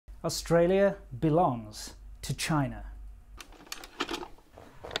Australia belongs to China.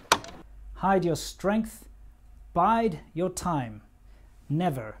 Hide your strength, bide your time,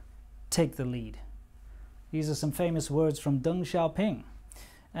 never take the lead. These are some famous words from Deng Xiaoping,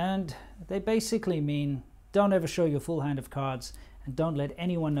 and they basically mean don't ever show your full hand of cards and don't let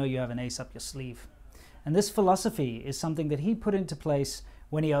anyone know you have an ace up your sleeve. And this philosophy is something that he put into place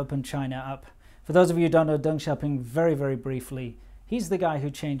when he opened China up. For those of you who don't know Deng Xiaoping, very, very briefly, he's the guy who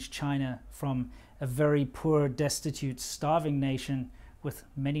changed China from a very poor, destitute, starving nation with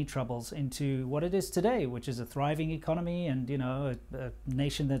many troubles into what it is today, which is a thriving economy and, you know, a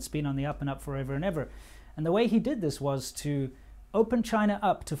nation that's been on the up and up forever and ever. And the way he did this was to open China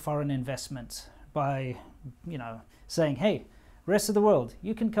up to foreign investment by, you know, saying, hey, rest of the world,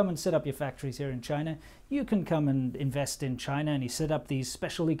 you can come and set up your factories here in China. You can come and invest in China. And he set up these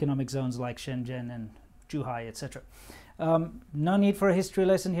special economic zones like Shenzhen and Zhuhai, etc. No need for a history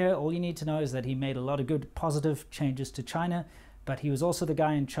lesson here. All you need to know is that he made a lot of good, positive changes to China. But he was also the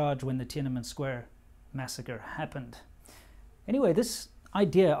guy in charge when the Tiananmen Square massacre happened. Anyway, this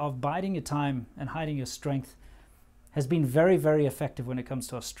idea of biding your time and hiding your strength has been very, very effective when it comes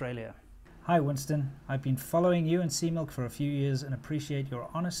to Australia. Hi Winston, I've been following you and Seamilk for a few years and appreciate your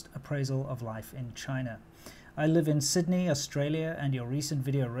honest appraisal of life in China. I live in Sydney, Australia, and your recent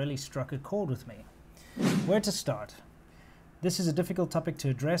video really struck a chord with me. Where to start? This is a difficult topic to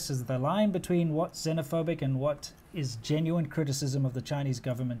address as the line between what's xenophobic and what is genuine criticism of the Chinese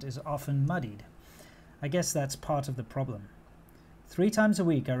government is often muddied. I guess that's part of the problem. 3 times a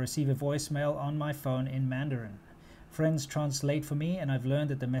week I receive a voicemail on my phone in Mandarin. Friends translate for me, and I've learned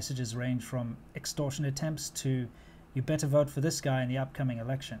that the messages range from extortion attempts to you better vote for this guy in the upcoming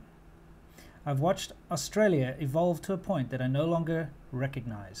election. I've watched Australia evolve to a point that I no longer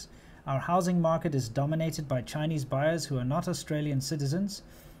recognize. Our housing market is dominated by Chinese buyers who are not Australian citizens,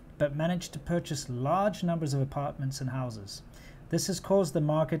 but manage to purchase large numbers of apartments and houses. This has caused the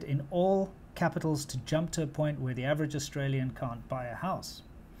market in all capitals to jump to a point where the average Australian can't buy a house.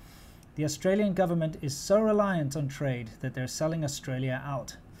 The Australian government is so reliant on trade that they're selling Australia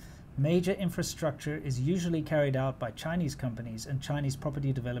out. Major infrastructure is usually carried out by Chinese companies, and Chinese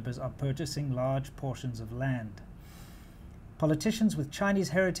property developers are purchasing large portions of land. Politicians with Chinese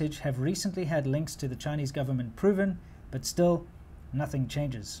heritage have recently had links to the Chinese government proven, but still, nothing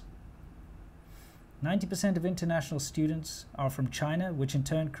changes. 90% of international students are from China, which in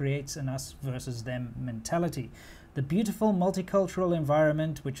turn creates an us versus them mentality. The beautiful multicultural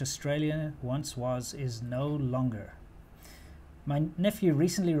environment which Australia once was is no longer. My nephew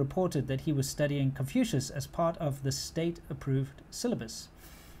recently reported that he was studying Confucius as part of the state-approved syllabus.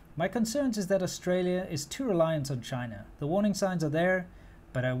 My concern is that Australia is too reliant on China. The warning signs are there,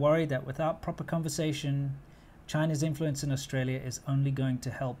 but I worry that without proper conversation, China's influence in Australia is only going to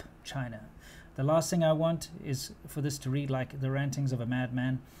help China. The last thing I want is for this to read like the rantings of a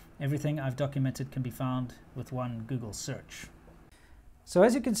madman. Everything I've documented can be found with one Google search. So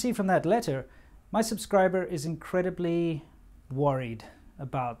as you can see from that letter, my subscriber is incredibly worried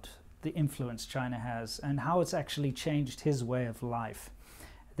about the influence China has and how it's actually changed his way of life.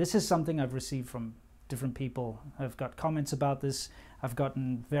 This is something I've received from different people. I've got comments about this. I've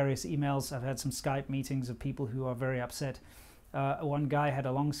gotten various emails. I've had some Skype meetings of people who are very upset. One guy had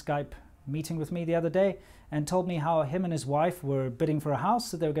a long Skype meeting with me the other day and told me how him and his wife were bidding for a house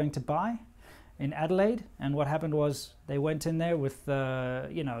that they were going to buy in Adelaide. And what happened was they went in there with,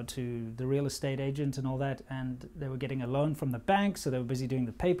 you know, to the real estate agent and all that, and they were getting a loan from the bank. So they were busy doing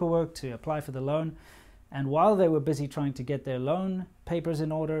the paperwork to apply for the loan. And while they were busy trying to get their loan papers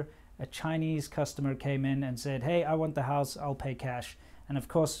in order, a Chinese customer came in and said, hey, I want the house, I'll pay cash. And of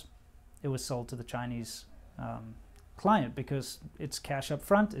course, it was sold to the Chinese client because it's cash up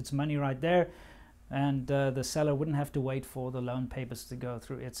front, it's money right there, and the seller wouldn't have to wait for the loan papers to go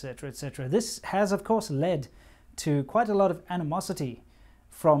through, etc., etc. This has, of course, led to quite a lot of animosity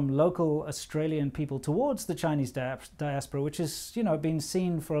from local Australian people towards the Chinese diaspora, which has, you know, been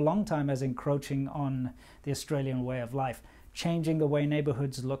seen for a long time as encroaching on the Australian way of life, changing the way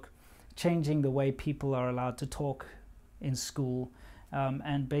neighborhoods look, changing the way people are allowed to talk in school,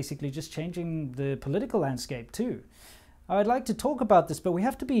 and basically just changing the political landscape too. I'd like to talk about this, but we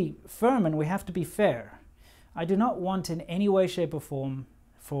have to be firm and we have to be fair. I do not want in any way, shape or form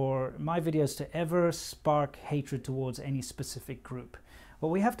for my videos to ever spark hatred towards any specific group. What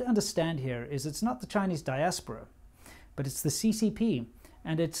we have to understand here is it's not the Chinese diaspora, but it's the CCP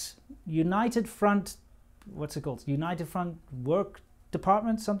and it's United Front, what's it called? United Front Work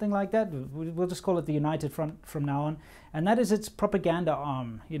Department, something like that. We'll just call it the United Front from now on. And that is its propaganda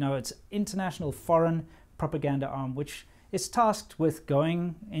arm. You know, it's international foreign propaganda arm, which is tasked with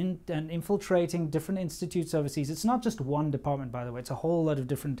going in and infiltrating different institutes overseas. It's not just one department, by the way. It's a whole lot of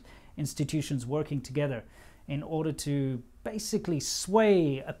different institutions working together in order to basically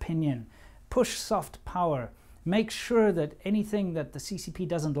sway opinion, push soft power, make sure that anything that the CCP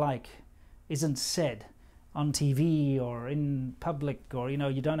doesn't like isn't said on TV or in public, or, you know,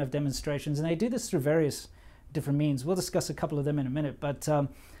 you don't have demonstrations. And they do this through various different means. We'll discuss a couple of them in a minute, but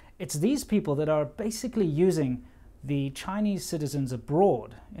it's these people that are basically using the Chinese citizens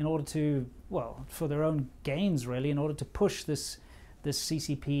abroad in order to, well, for their own gains really, in order to push this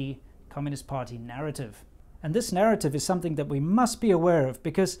CCP Communist Party narrative. And this narrative is something that we must be aware of,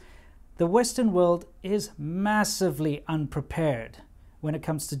 because the Western world is massively unprepared when it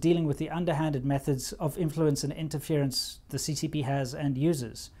comes to dealing with the underhanded methods of influence and interference the CCP has and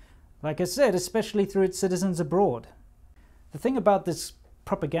uses. Like I said, especially through its citizens abroad. The thing about this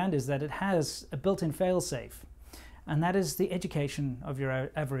propaganda is that it has a built-in fail-safe, and that is the education of your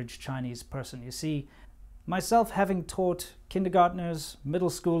average Chinese person. You see, myself having taught kindergartners,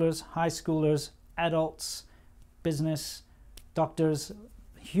 middle schoolers, high schoolers, adults, business, doctors,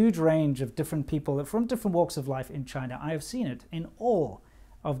 huge range of different people from different walks of life in China. I have seen it in all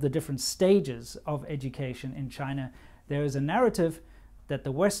of the different stages of education in China. There is a narrative that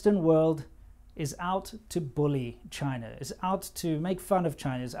the Western world is out to bully China, is out to make fun of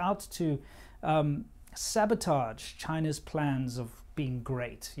China, is out to sabotage China's plans of being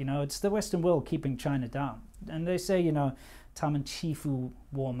great. You know, it's the Western world keeping China down. And they say, you know, 他们欺负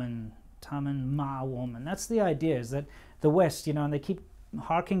我们, 他们骂我们. That's the idea, is that the West, you know, and they keep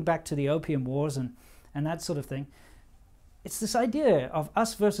harking back to the Opium Wars and that sort of thing. It's this idea of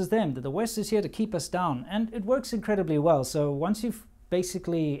us versus them, that the West is here to keep us down, and it works incredibly well. So once you've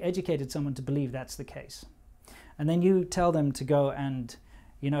basically educated someone to believe that's the case, and then you tell them to go and,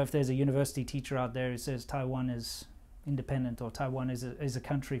 you know, if there's a university teacher out there who says Taiwan is independent or Taiwan is a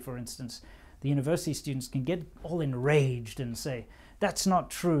country, for instance, the university students can get all enraged and say, that's not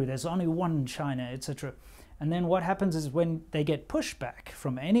true, there's only one China, etc. And then what happens is, when they get pushback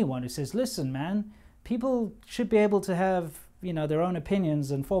from anyone who says, listen, man, people should be able to have, you know, their own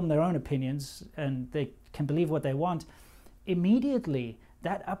opinions and form their own opinions, and they can believe what they want, immediately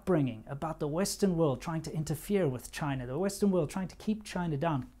that upbringing about the Western world trying to interfere with China, the Western world trying to keep China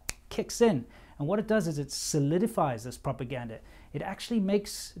down, kicks in. And what it does is it solidifies this propaganda. It actually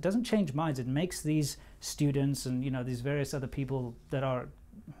makes, it doesn't change minds, it makes these students and, you know, these various other people that are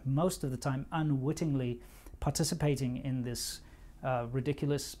most of the time unwittingly participating in this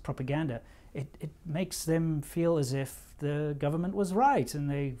ridiculous propaganda, it makes them feel as if the government was right, and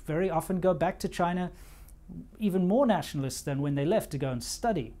they very often go back to China even more nationalist than when they left to go and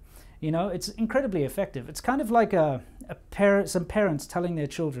study. You know, it's incredibly effective. It's kind of like some parents telling their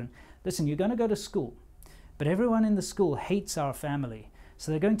children, listen, you're going to go to school, but everyone in the school hates our family,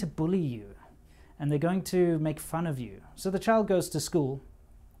 so they're going to bully you, and they're going to make fun of you. So the child goes to school,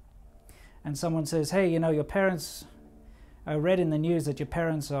 and someone says, hey, you know, your parents, I read in the news that your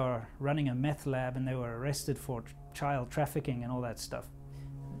parents are running a meth lab and they were arrested for child trafficking and all that stuff,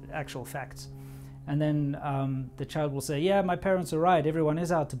 actual facts. And then the child will say, yeah, my parents are right, everyone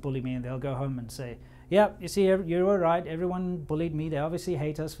is out to bully me. And they'll go home and say, yeah, you see, you were right, everyone bullied me, they obviously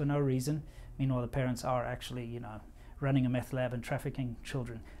hate us for no reason. Meanwhile, the parents are actually, you know, running a meth lab and trafficking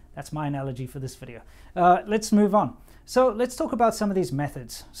children. That's my analogy for this video. Let's move on. So let's talk about some of these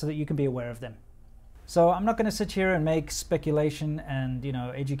methods so that you can be aware of them. So I'm not going to sit here and make speculation and, you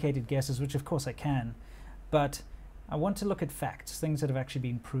know, educated guesses, which of course I can, but I want to look at facts, things that have actually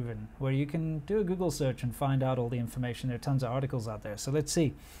been proven, where you can do a Google search and find out all the information. There are tons of articles out there. So let's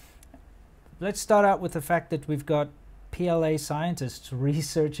see. Let's start out with the fact that we've got PLA scientists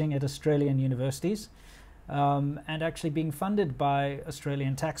researching at Australian universities and actually being funded by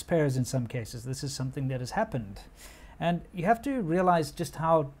Australian taxpayers in some cases. This is something that has happened. And you have to realize just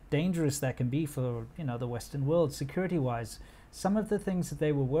how dangerous that can be for, you know, the Western world security-wise. Some of the things that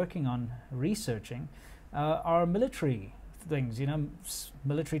they were working on researching are military things, you know,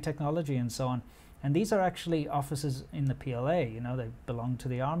 military technology and so on. And these are actually officers in the PLA, you know, they belong to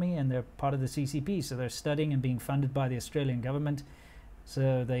the army and they're part of the CCP, so they're studying and being funded by the Australian government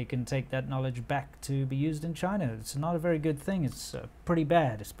so they can take that knowledge back to be used in China. It's not a very good thing, it's pretty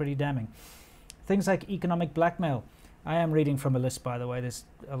bad, it's pretty damning. Things like economic blackmail. I am reading from a list, by the way, there's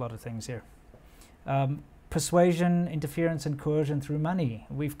a lot of things here. Persuasion, interference and coercion through money.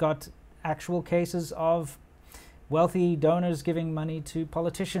 We've got actual cases of wealthy donors giving money to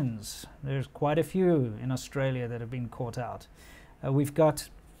politicians. There's quite a few in Australia that have been caught out. We've got,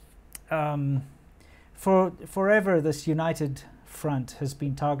 forever this United Front has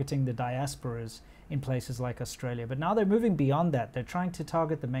been targeting the diasporas in places like Australia. But now they're moving beyond that. They're trying to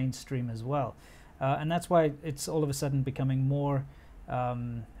target the mainstream as well. And that's why it's all of a sudden becoming more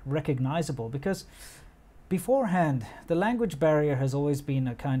recognizable, because beforehand, the language barrier has always been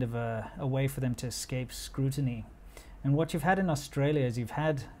a kind of a way for them to escape scrutiny. And what you've had in Australia is you've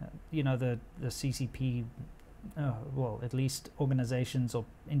had, you know, the CCP, well, at least organizations or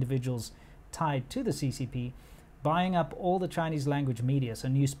individuals tied to the CCP, buying up all the Chinese language media, so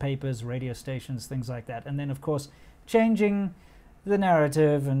newspapers, radio stations, things like that. And then, of course, changing the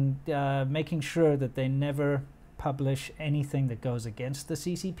narrative and making sure that they never publish anything that goes against the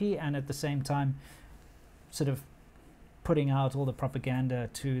CCP, and at the same time sort of putting out all the propaganda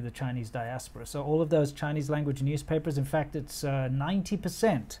to the Chinese diaspora. So all of those Chinese language newspapers, in fact, it's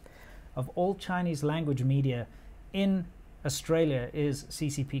 90% of all Chinese language media in Australia is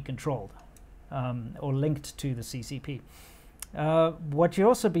CCP controlled or linked to the CCP. What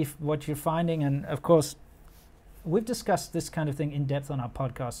you're finding, and of course, we've discussed this kind of thing in depth on our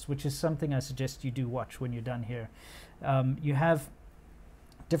podcasts, which is something I suggest you do watch when you're done here. You have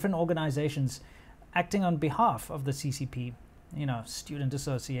different organizations acting on behalf of the CCP, you know, student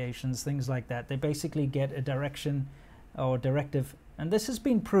associations, things like that. They basically get a direction or directive, and this has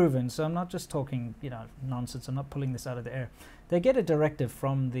been proven, so I'm not just talking, you know, nonsense, I'm not pulling this out of the air. They get a directive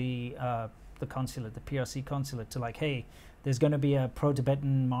from the consulate, the PRC consulate, to like, hey, there's going to be a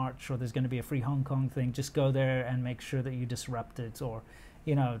pro-Tibetan march, or there's going to be a free Hong Kong thing, just go there and make sure that you disrupt it, or,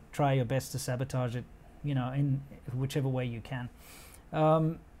 you know, try your best to sabotage it, you know, in whichever way you can.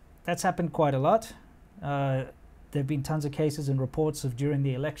 That's happened quite a lot. There have been tons of cases and reports of during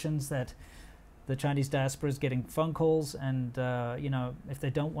the elections that the Chinese diaspora is getting phone calls, and you know, if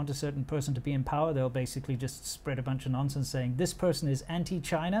they don't want a certain person to be in power, they'll basically just spread a bunch of nonsense saying this person is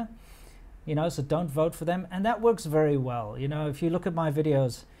anti-China, you know, so don't vote for them. And that works very well. You know, if you look at my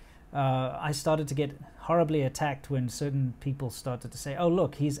videos, I started to get horribly attacked when certain people started to say, oh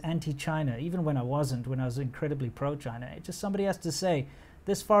look, he's anti-China, even when I wasn't, when I was incredibly pro-China. It just, somebody has to say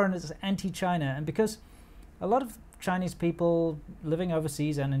this foreigner is anti-China. And because a lot of Chinese people living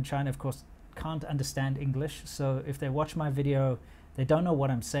overseas and in China, of course, can't understand English, so if they watch my video, they don't know what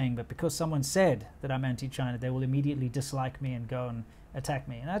I'm saying, but because someone said that I'm anti-China, they will immediately dislike me and go and attack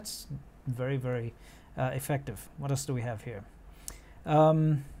me. And that's very, very effective. What else do we have here?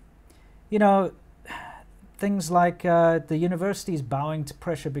 You know, things like the universities bowing to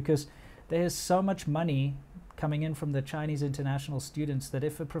pressure, because there's so much money coming in from the Chinese international students that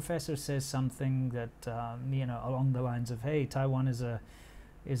if a professor says something that you know, along the lines of, hey, Taiwan is a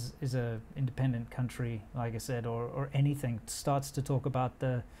independent country, like I said, or anything, starts to talk about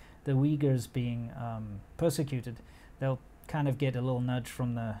the Uyghurs being persecuted, they'll kind of get a little nudge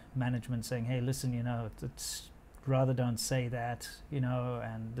from the management saying, hey, listen, you know, it's rather don't say that, you know,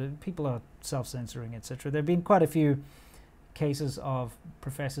 and the people are self-censoring, etc. There have been quite a few cases of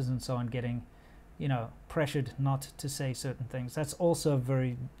professors and so on getting, you know, pressured not to say certain things. That's also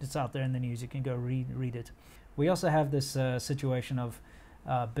very, it's out there in the news, you can go read it. We also have this situation of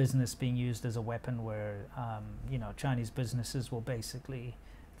business being used as a weapon, where you know, Chinese businesses will basically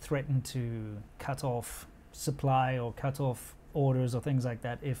threaten to cut off supply or cut off orders or things like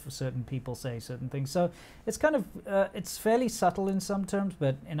that if certain people say certain things. So it's kind of it's fairly subtle in some terms,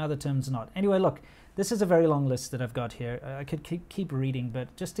 but in other terms not. Anyway, look, this is a very long list that I've got here. I could keep reading,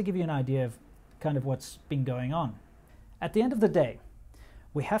 but just to give you an idea of kind of what's been going on. At the end of the day,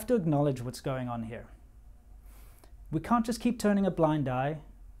 we have to acknowledge what's going on here. We can't just keep turning a blind eye.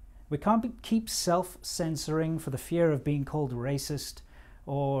 We can't keep self-censoring for the fear of being called racist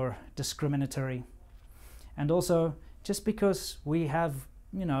or discriminatory. And also, just because we have,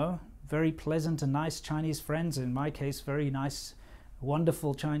 you know, very pleasant and nice Chinese friends, in my case, very nice,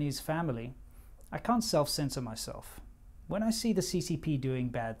 wonderful Chinese family, I can't self-censor myself. When I see the CCP doing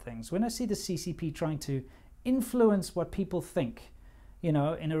bad things, when I see the CCP trying to influence what people think, you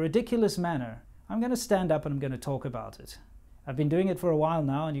know, in a ridiculous manner, I'm going to stand up and I'm going to talk about it. I've been doing it for a while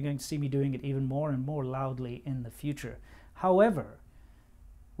now, and you're going to see me doing it even more and more loudly in the future. However,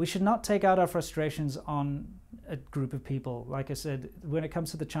 we should not take out our frustrations on a group of people. Like I said, when it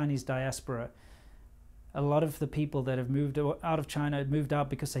comes to the Chinese diaspora, a lot of the people that have moved out of China have moved out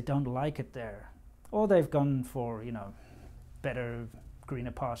because they don't like it there, or they've gone for, you know, better,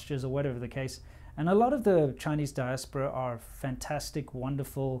 greener pastures, or whatever the case. And a lot of the Chinese diaspora are fantastic,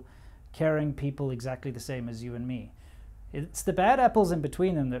 wonderful, caring people, exactly the same as you and me. It's the bad apples in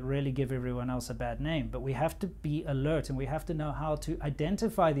between them that really give everyone else a bad name. But we have to be alert, and we have to know how to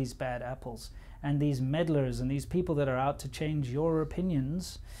identify these bad apples and these meddlers and these people that are out to change your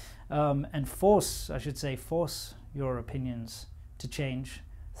opinions and force your opinions to change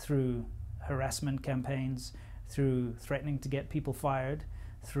through harassment campaigns, through threatening to get people fired,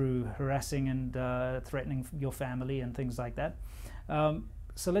 through harassing and threatening your family and things like that.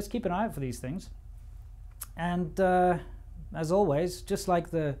 So let's keep an eye out for these things. And as always, just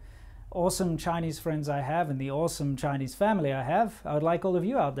like the awesome Chinese friends I have and the awesome Chinese family I have, I would like all of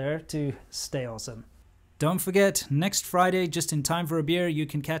you out there to stay awesome. Don't forget, next Friday, just in time for a beer, you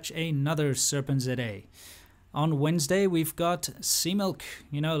can catch another Serpentza. On Wednesday, we've got Sea Milk.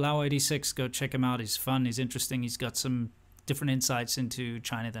 You know, Lao 86, go check him out. He's fun, he's interesting, he's got some different insights into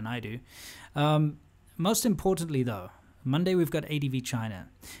China than I do. Most importantly, though, Monday we've got ADVChina.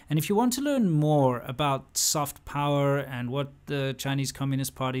 And if you want to learn more about soft power and what the Chinese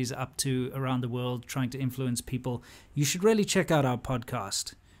Communist Party is up to around the world, trying to influence people, you should really check out our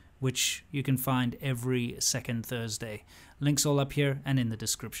podcast, which you can find every second Thursday. Links all up here and in the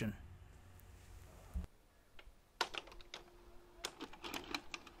description.